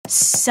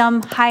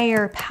some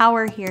higher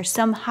power here,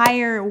 some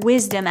higher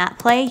wisdom at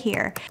play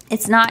here.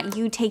 It's not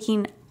you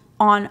taking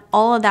on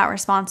all of that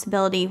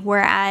responsibility,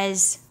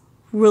 whereas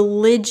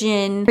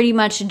religion pretty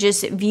much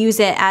just views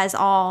it as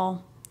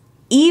all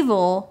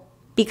evil.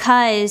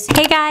 Because,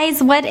 hey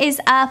guys, what is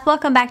up?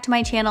 Welcome back to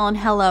my channel, and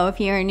hello if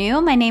you're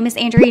new. My name is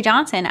Andrea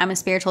Johnson. I'm a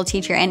spiritual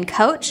teacher and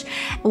coach.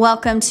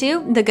 Welcome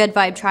to the Good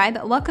Vibe Tribe.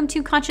 Welcome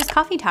to Conscious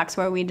Coffee Talks,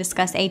 where we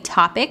discuss a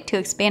topic to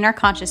expand our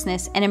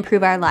consciousness and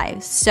improve our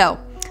lives. So,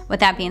 with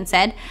that being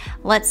said,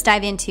 let's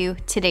dive into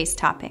today's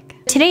topic.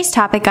 Today's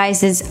topic,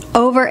 guys, is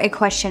over a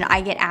question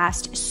I get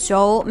asked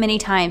so many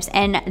times,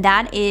 and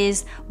that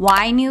is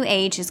why New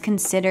Age is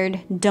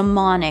considered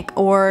demonic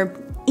or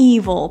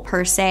evil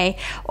per se,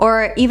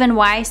 or even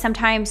why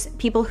sometimes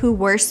people who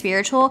were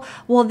spiritual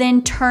will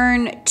then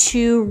turn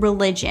to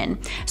religion.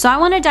 So I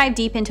want to dive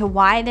deep into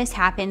why this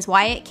happens,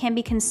 why it can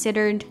be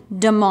considered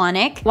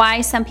demonic,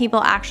 why some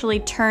people actually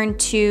turn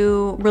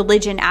to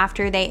religion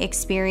after they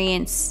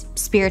experience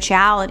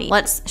spirituality.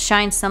 Let's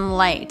shine some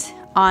light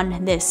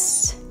on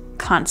this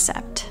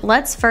concept.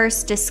 Let's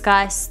first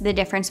discuss the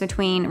difference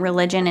between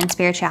religion and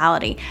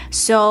spirituality.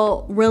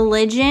 So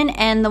religion,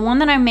 and the one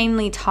that I'm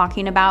mainly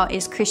talking about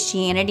is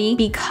Christianity,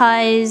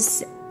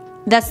 because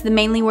that's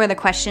mainly where the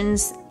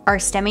questions are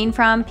stemming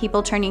from,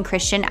 people turning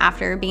Christian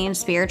after being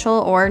spiritual,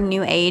 or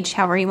New Age,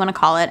 however you want to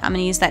call it. I'm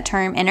going to use that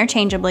term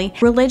interchangeably.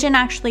 Religion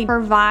actually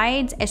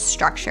provides a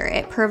structure.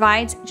 It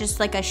provides just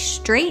like a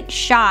straight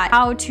shot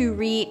how to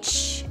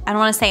reach, I don't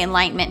want to say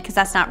enlightenment because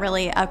that's not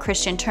really a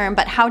Christian term,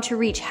 but how to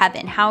reach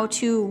heaven, how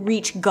to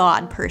reach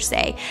God per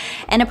se.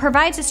 And it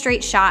provides a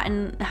straight shot,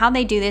 and how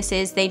they do this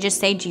is they just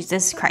say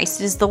Jesus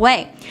Christ is the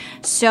way.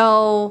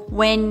 So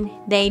when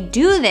they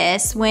do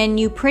this, when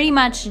you pretty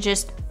much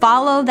just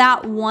follow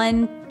that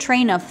one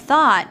train of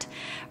thought,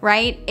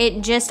 right,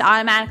 it just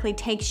automatically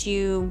takes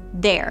you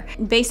there.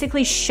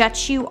 Basically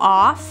shuts you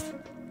off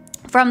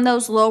from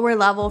those lower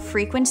level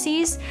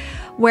frequencies,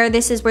 where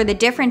this is where the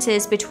difference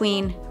is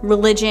between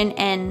religion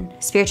and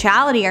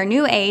spirituality or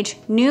New Age.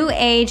 New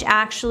Age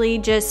actually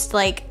just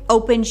like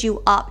opens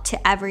you up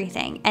to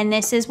everything. And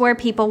this is where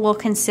people will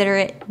consider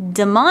it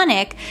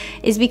demonic,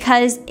 is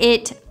because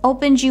it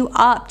opens you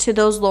up to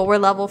those lower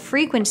level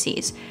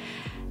frequencies.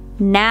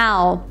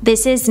 Now,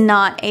 this is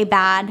not a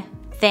bad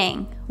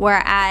thing,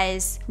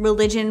 whereas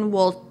religion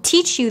will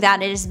teach you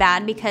that it is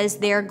bad because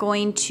they're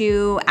going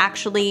to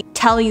actually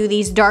tell you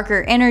these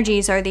darker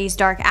energies or these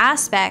dark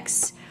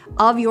aspects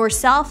of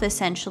yourself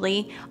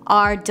essentially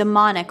are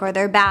demonic, or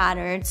they're bad,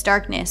 or it's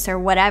darkness or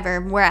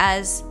whatever.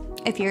 Whereas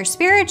if you're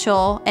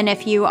spiritual and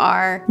if you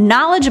are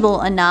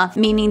knowledgeable enough,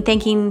 meaning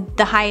thinking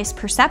the highest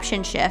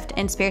perception shift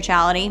in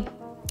spirituality,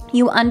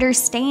 you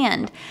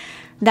understand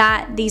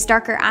that these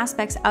darker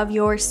aspects of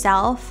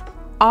yourself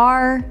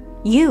are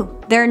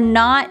you. They're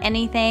not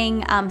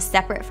anything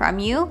separate from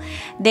you.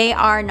 They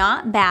are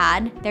not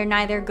bad. They're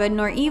neither good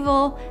nor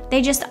evil.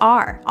 They just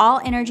are.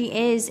 All energy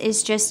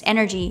is just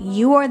energy.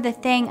 You are the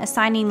thing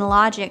assigning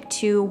logic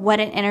to what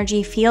an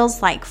energy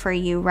feels like for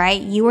you,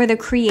 right? You are the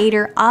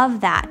creator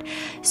of that.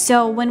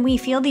 So when we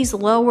feel these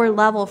lower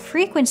level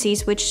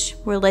frequencies, which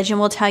religion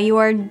will tell you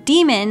are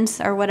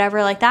demons or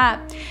whatever like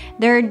that,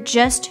 they're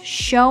just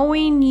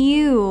showing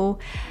you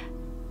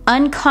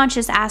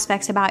unconscious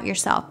aspects about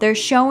yourself. They're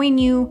showing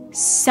you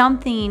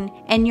something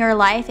in your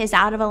life is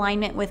out of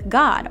alignment with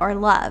God or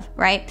love,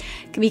 right?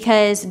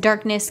 Because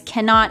darkness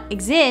cannot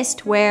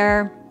exist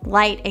where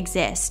light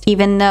exists,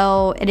 even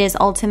though it is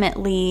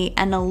ultimately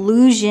an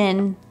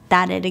illusion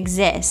that it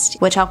exists,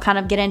 which I'll kind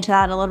of get into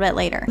that a little bit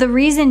later. The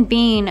reason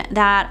being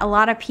that a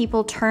lot of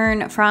people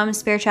turn from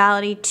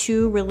spirituality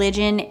to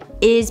religion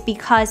is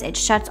because it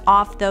shuts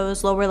off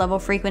those lower level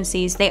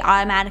frequencies. They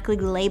automatically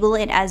label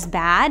it as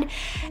bad,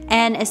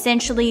 and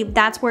essentially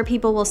that's where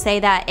people will say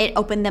that it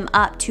opened them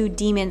up to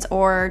demons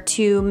or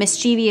to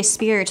mischievous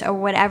spirits or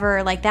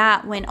whatever like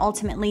that, when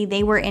ultimately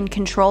they were in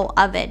control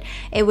of it.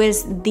 It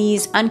was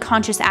these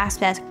unconscious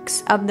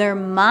aspects of their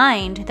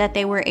mind that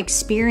they were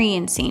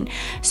experiencing.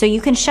 So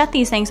you can shut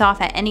these things off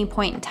at any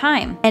point in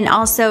time. And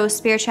also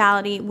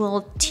spirituality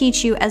will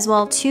teach you as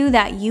well too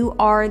that you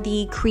are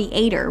the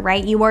creator,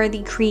 right? You are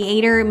the creator,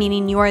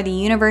 meaning you are the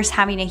universe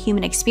having a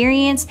human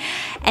experience,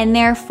 and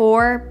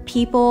therefore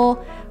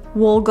people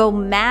will go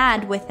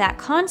mad with that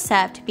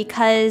concept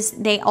because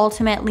they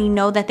ultimately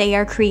know that they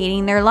are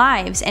creating their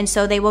lives. And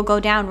so they will go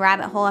down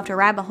rabbit hole after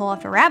rabbit hole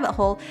after rabbit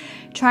hole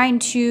trying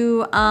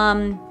to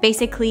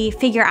basically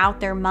figure out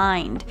their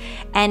mind.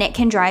 And it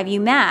can drive you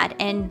mad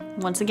and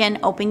once again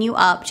open you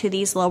up to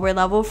these lower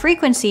level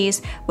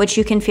frequencies, which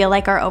you can feel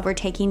like are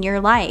overtaking your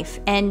life.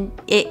 And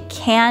it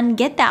can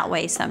get that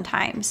way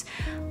sometimes.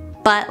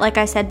 But like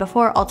I said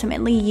before,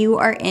 ultimately you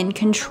are in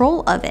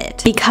control of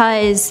it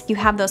because you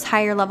have those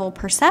higher level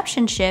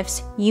perception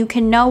shifts. You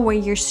can know where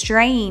you're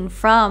straying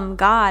from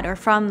God or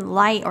from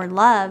light or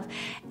love,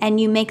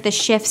 and you make the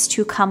shifts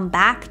to come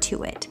back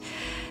to it.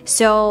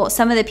 So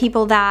some of the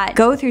people that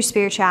go through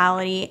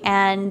spirituality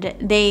and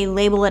they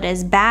label it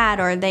as bad,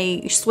 or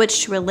they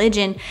switch to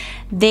religion,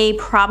 they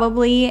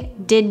probably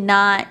did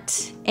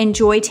not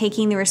enjoy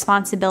taking the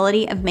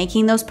responsibility of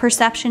making those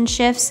perception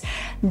shifts.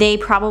 They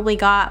probably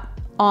got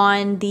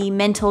on the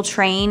mental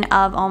train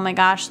of, oh my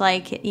gosh,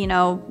 like, you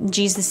know,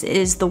 Jesus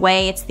is the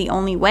way, it's the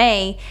only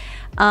way,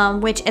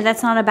 which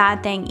that's not a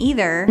bad thing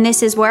either. And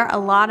this is where a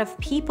lot of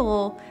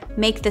people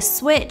make the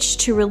switch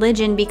to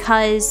religion,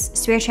 because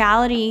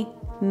spirituality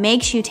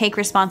makes you take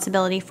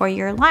responsibility for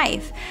your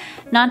life.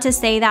 Not to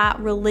say that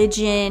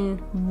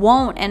religion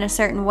won't in a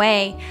certain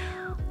way,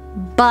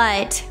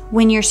 but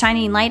when you're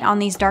shining light on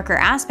these darker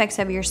aspects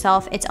of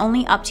yourself, it's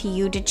only up to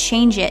you to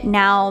change it.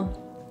 Now,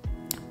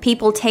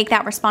 people take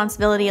that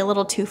responsibility a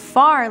little too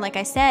far, like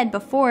I said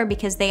before,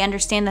 because they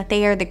understand that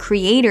they are the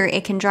creator.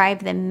 It can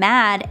drive them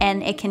mad,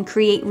 and it can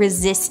create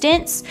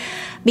resistance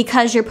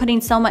because you're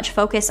putting so much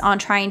focus on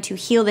trying to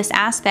heal this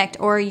aspect,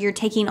 or you're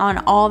taking on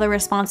all the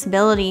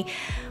responsibility,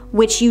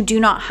 which you do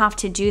not have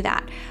to do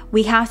that.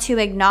 We have to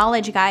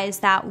acknowledge, guys,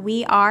 that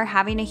we are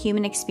having a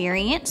human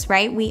experience,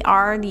 right? We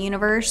are the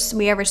universe.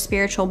 We are a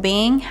spiritual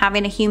being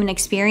having a human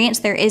experience.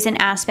 There is an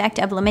aspect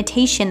of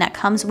limitation that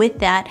comes with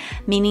that,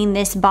 meaning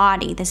this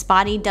body. This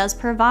body does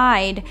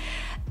provide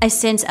a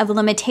sense of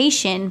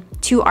limitation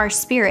to our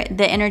spirit,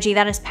 the energy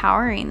that is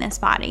powering this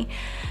body.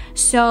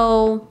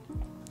 So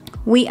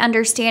we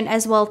understand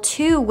as well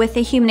too, with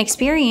the human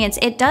experience,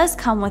 it does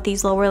come with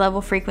these lower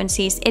level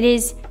frequencies. It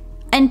is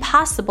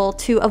impossible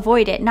to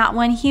avoid it. Not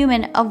one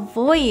human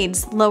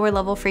avoids lower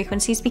level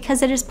frequencies,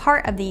 because it is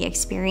part of the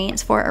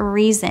experience for a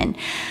reason.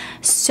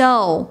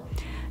 So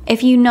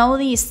if you know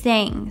these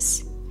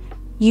things,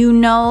 you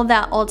know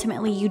that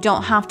ultimately you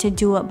don't have to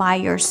do it by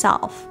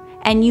yourself.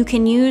 And you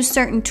can use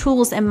certain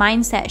tools and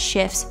mindset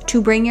shifts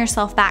to bring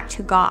yourself back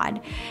to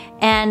God.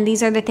 And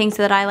these are the things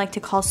that I like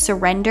to call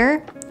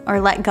surrender, or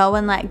let go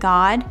and let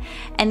God.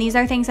 And these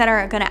are things that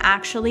are going to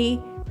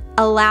actually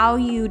allow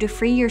you to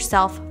free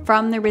yourself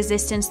from the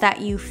resistance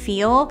that you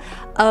feel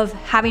of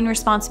having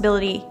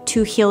responsibility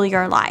to heal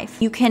your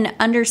life. You can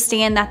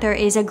understand that there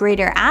is a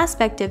greater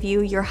aspect of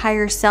you, your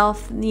higher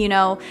self, you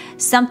know,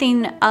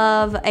 something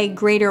of a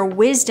greater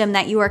wisdom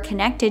that you are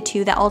connected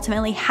to, that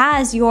ultimately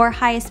has your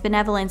highest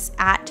benevolence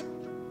at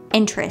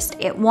interest.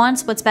 It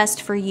wants what's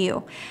best for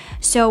you.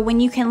 So when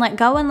you can let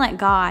go and let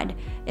God,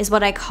 is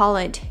what I call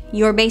it,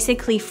 you're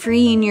basically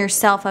freeing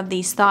yourself of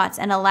these thoughts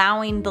and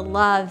allowing the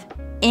love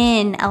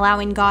in,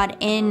 allowing God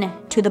in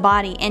to the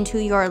body, into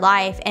your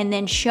life, and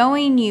then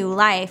showing you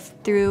life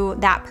through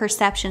that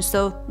perception.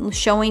 So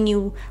showing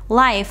you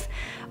life,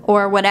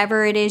 or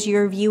whatever it is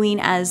you're viewing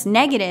as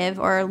negative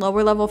or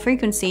lower level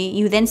frequency,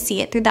 you then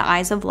see it through the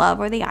eyes of love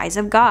or the eyes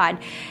of God.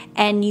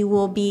 And you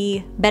will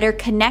be better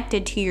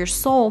connected to your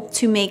soul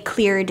to make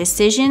clearer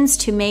decisions,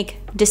 to make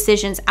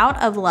decisions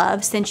out of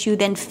love, since you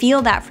then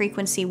feel that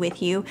frequency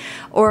with you,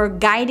 or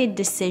guided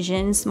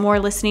decisions, more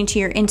listening to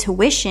your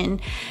intuition,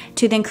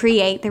 to then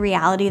create the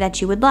reality that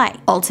you would like.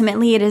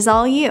 Ultimately, it is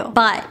all you.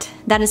 But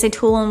that is a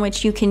tool in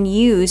which you can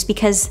use,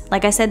 because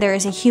like I said, there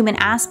is a human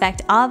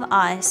aspect of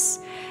us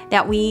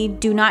that we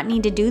do not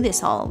need to do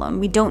this all alone.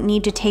 We don't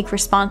need to take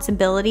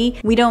responsibility.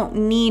 We don't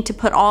need to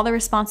put all the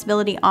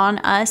responsibility on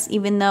us,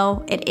 even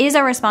though it is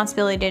our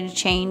responsibility to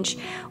change.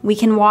 We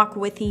can walk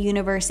with the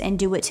universe and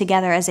do it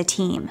together as a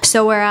team.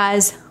 So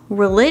whereas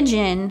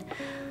religion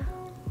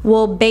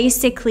will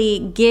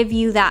basically give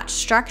you that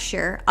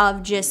structure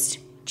of just,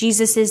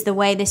 Jesus is the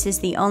way, this is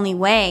the only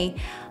way.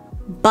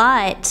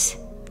 But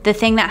the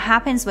thing that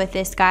happens with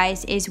this,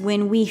 guys, is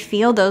when we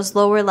feel those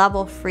lower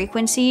level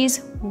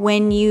frequencies,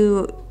 when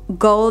you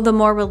go the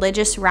more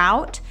religious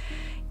route,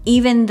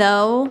 even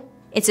though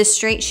it's a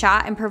straight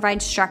shot and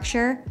provides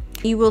structure,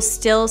 you will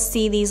still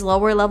see these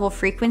lower level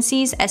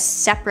frequencies as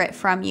separate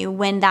from you,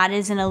 when that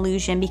is an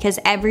illusion, because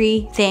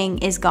everything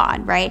is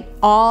God, right?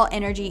 All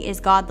energy is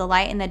God. The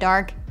light and the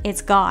dark,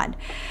 it's God.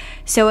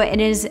 So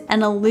it is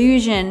an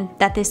illusion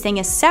that this thing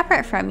is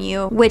separate from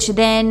you, which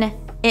then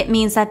it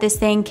means that this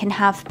thing can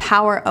have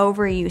power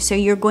over you. So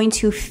you're going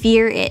to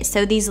fear it.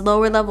 So these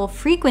lower level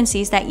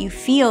frequencies that you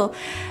feel,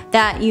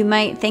 that you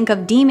might think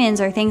of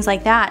demons or things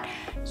like that,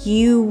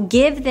 you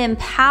give them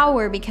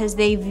power because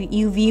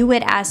you view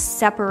it as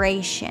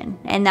separation,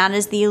 and that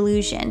is the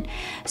illusion.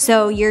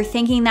 So you're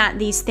thinking that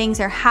these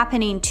things are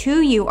happening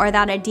to you, or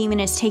that a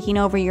demon is taking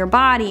over your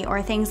body,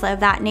 or things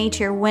of that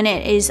nature, when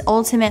it is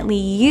ultimately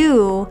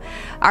you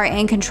are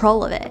in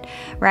control of it,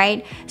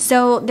 right?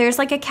 So there's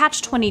like a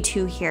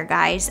catch-22 here,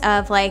 guys,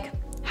 of like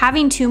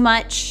having too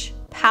much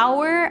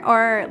power,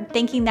 or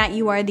thinking that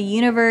you are the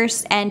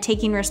universe and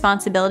taking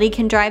responsibility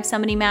can drive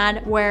somebody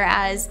mad,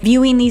 whereas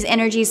viewing these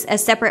energies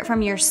as separate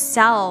from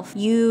yourself,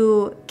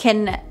 you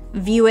can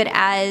view it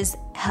as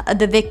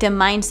the victim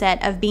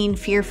mindset of being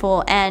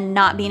fearful and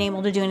not being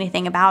able to do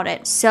anything about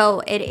it.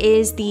 So it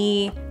is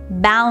the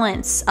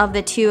balance of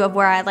the two, of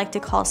where I like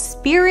to call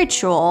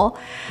spiritual,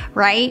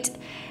 right?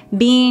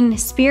 Being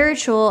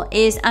spiritual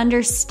is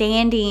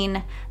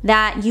understanding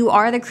that you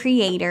are the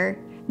creator,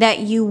 that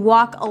you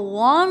walk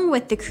along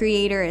with the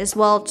creator as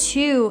well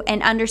too,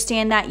 and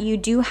understand that you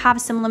do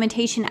have some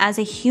limitation as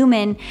a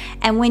human.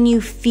 And when you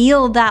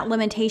feel that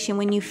limitation,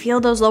 when you feel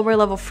those lower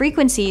level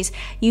frequencies,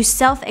 you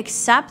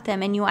self-accept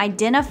them and you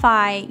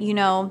identify, you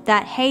know,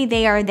 that, hey,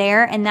 they are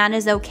there and that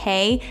is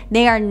okay.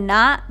 They are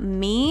not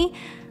me.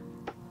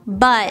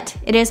 But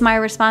it is my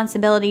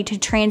responsibility to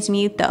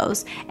transmute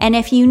those. And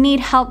if you need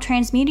help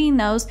transmuting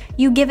those,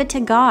 you give it to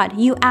God.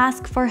 You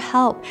ask for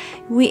help.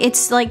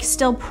 It's like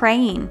still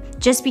praying.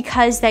 Just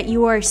because that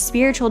you are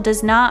spiritual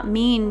does not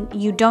mean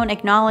you don't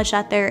acknowledge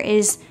that there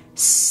is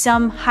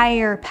some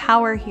higher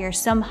power here,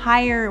 some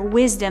higher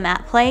wisdom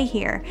at play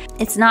here.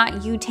 It's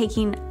not you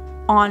taking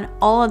on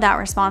all of that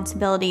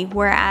responsibility,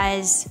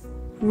 whereas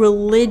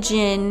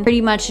religion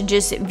pretty much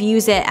just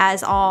views it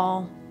as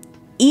all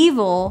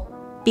evil,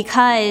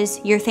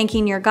 because you're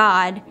thinking you're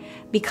God,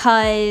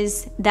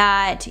 because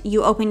that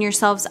you open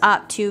yourselves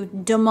up to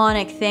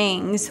demonic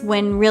things,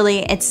 when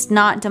really it's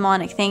not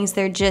demonic things.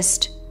 They're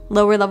just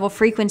lower level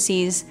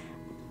frequencies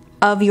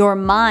of your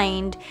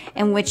mind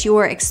in which you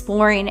are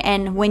exploring.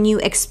 And when you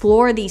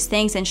explore these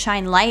things and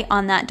shine light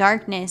on that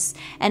darkness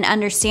and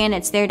understand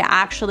it's there to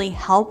actually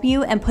help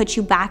you and put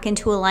you back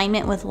into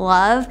alignment with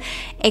love,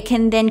 it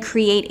can then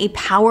create a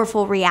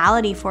powerful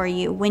reality for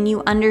you. When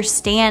you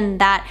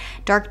understand that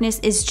darkness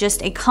is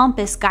just a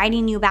compass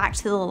guiding you back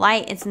to the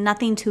light, it's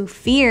nothing to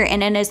fear,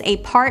 and it is a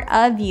part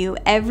of you.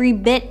 Every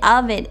bit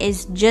of it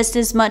is just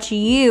as much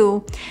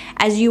you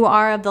as you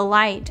are of the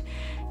light.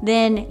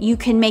 Then you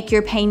can make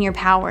your pain your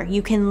power.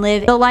 You can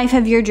live the life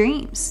of your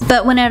dreams.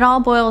 But when it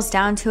all boils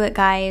down to it,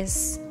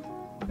 guys,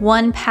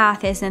 one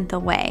path isn't the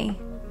way.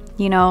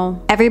 You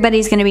know,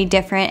 everybody's going to be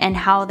different in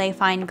how they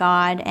find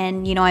God.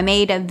 And, you know, I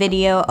made a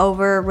video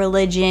over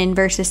religion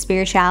versus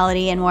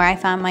spirituality and where I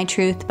found my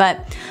truth.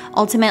 But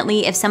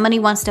ultimately, if somebody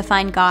wants to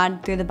find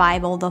God through the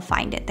Bible, they'll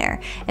find it there.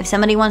 If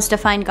somebody wants to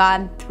find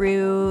God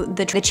through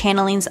the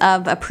channelings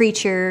of a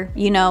preacher,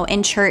 you know,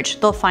 in church,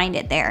 they'll find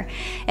it there.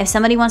 If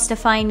somebody wants to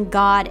find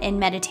God in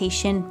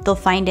meditation, they'll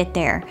find it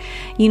there.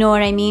 You know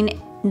what I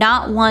mean?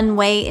 Not one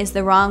way is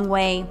the wrong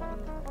way.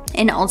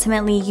 And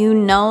ultimately, you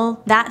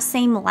know, that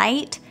same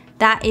light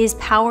that is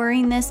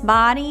powering this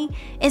body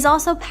is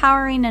also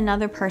powering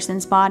another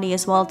person's body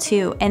as well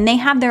too. And they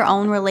have their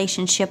own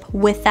relationship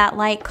with that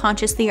light,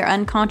 consciously or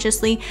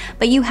unconsciously.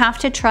 But you have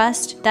to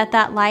trust that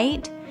that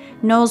light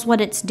knows what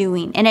it's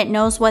doing, and it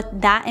knows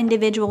what that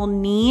individual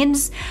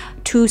needs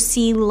to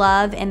see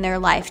love in their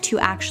life, to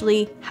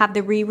actually have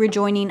the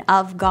re-rejoining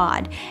of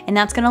God. And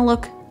that's going to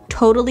look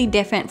totally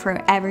different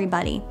for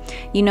everybody.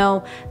 You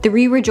know, the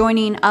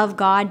re-rejoining of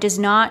God does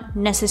not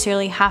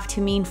necessarily have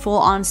to mean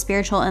full-on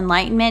spiritual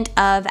enlightenment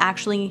of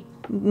actually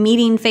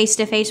meeting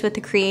face-to-face with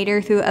the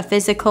creator through a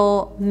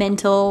physical,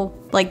 mental,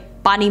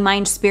 like body,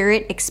 mind,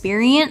 spirit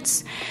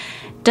experience.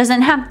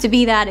 Doesn't have to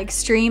be that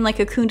extreme, like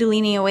a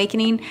Kundalini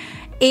awakening.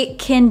 It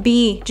can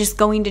be just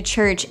going to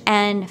church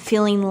and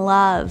feeling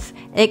love.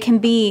 It can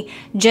be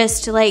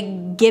just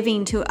like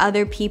giving to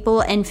other people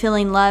and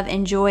feeling love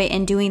and joy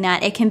in doing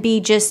that. It can be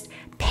just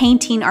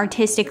painting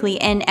artistically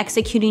and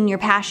executing your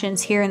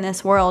passions here in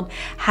this world.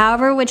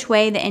 However which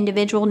way the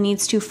individual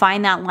needs to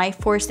find that life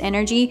force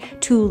energy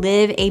to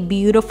live a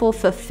beautiful,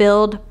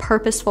 fulfilled,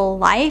 purposeful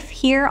life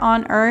here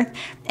on earth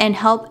and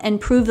help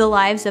improve the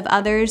lives of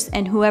others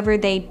and whoever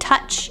they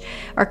touch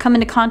or come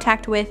into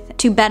contact with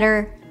to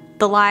better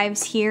the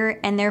lives here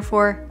and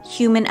therefore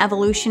human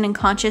evolution and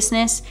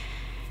consciousness.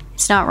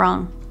 It's not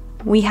wrong.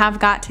 We have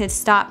got to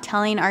stop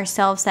telling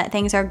ourselves that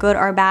things are good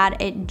or bad.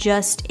 It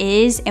just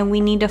is, and we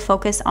need to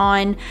focus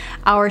on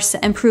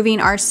improving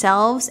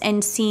ourselves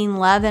and seeing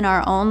love in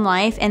our own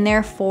life. And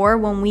therefore,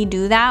 when we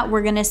do that,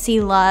 we're going to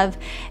see love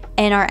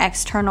in our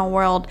external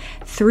world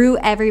through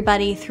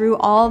everybody, through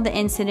all the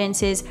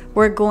incidences.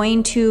 We're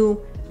going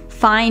to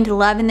find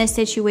love in this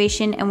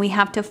situation, and we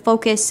have to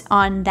focus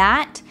on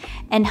that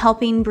and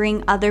helping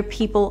bring other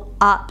people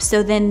up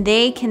so then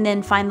they can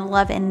then find the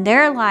love in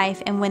their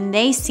life, and when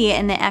they see it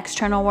in the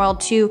external world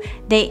too,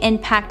 they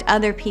impact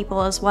other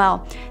people as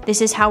well.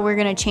 This is how we're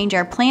going to change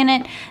our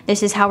planet.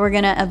 This is how we're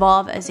going to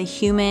evolve as a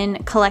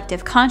human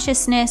collective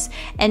consciousness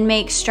and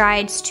make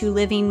strides to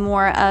living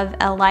more of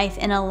a life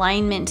in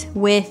alignment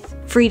with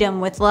freedom,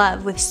 with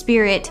love, with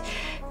spirit,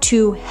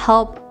 to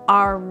help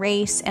our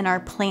race and our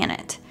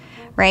planet.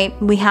 Right?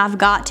 We have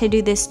got to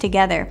do this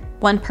together.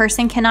 One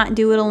person cannot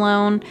do it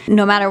alone.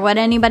 No matter what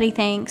anybody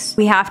thinks,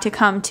 we have to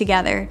come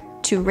together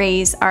to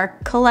raise our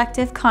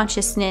collective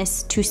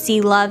consciousness, to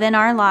see love in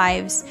our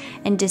lives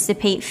and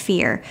dissipate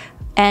fear.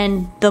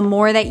 And the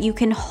more that you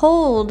can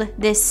hold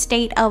this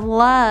state of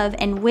love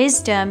and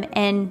wisdom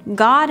and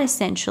God,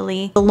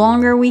 essentially, the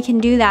longer we can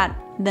do that,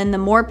 then the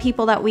more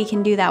people that we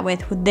can do that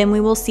with, then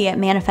we will see it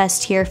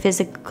manifest here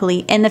physically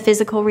in the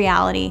physical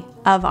reality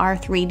of our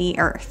 3D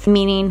earth,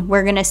 meaning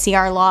we're going to see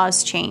our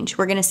laws change.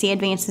 We're going to see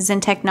advances in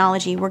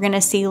technology. We're going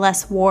to see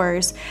less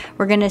wars.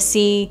 We're going to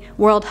see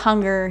world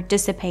hunger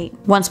dissipate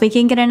once we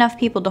can get enough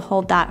people to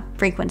hold that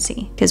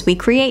frequency, because we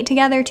create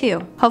together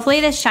too.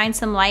 Hopefully this shines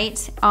some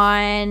light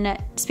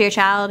on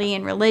spirituality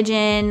and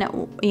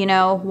religion, you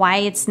know, why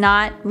it's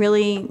not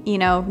really, you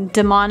know,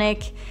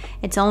 demonic.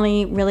 It's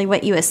only really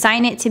what you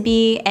assign it to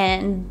be,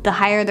 and the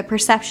higher the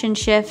perception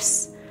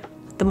shifts,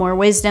 the more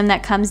wisdom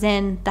that comes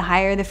in, the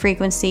higher the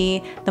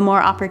frequency, the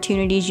more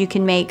opportunities you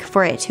can make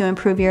for it to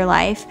improve your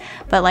life.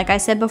 But like I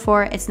said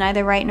before, it's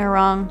neither right nor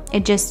wrong.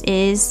 It just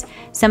is.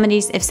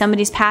 If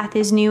somebody's path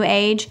is new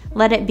age,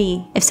 let it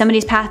be. If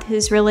somebody's path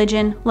is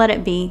religion, let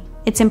it be.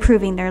 It's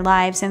improving their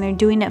lives and they're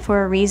doing it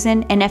for a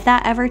reason. And if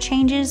that ever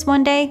changes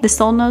one day, the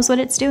soul knows what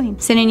it's doing.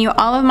 Sending you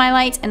all of my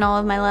light and all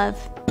of my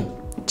love.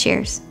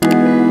 Cheers.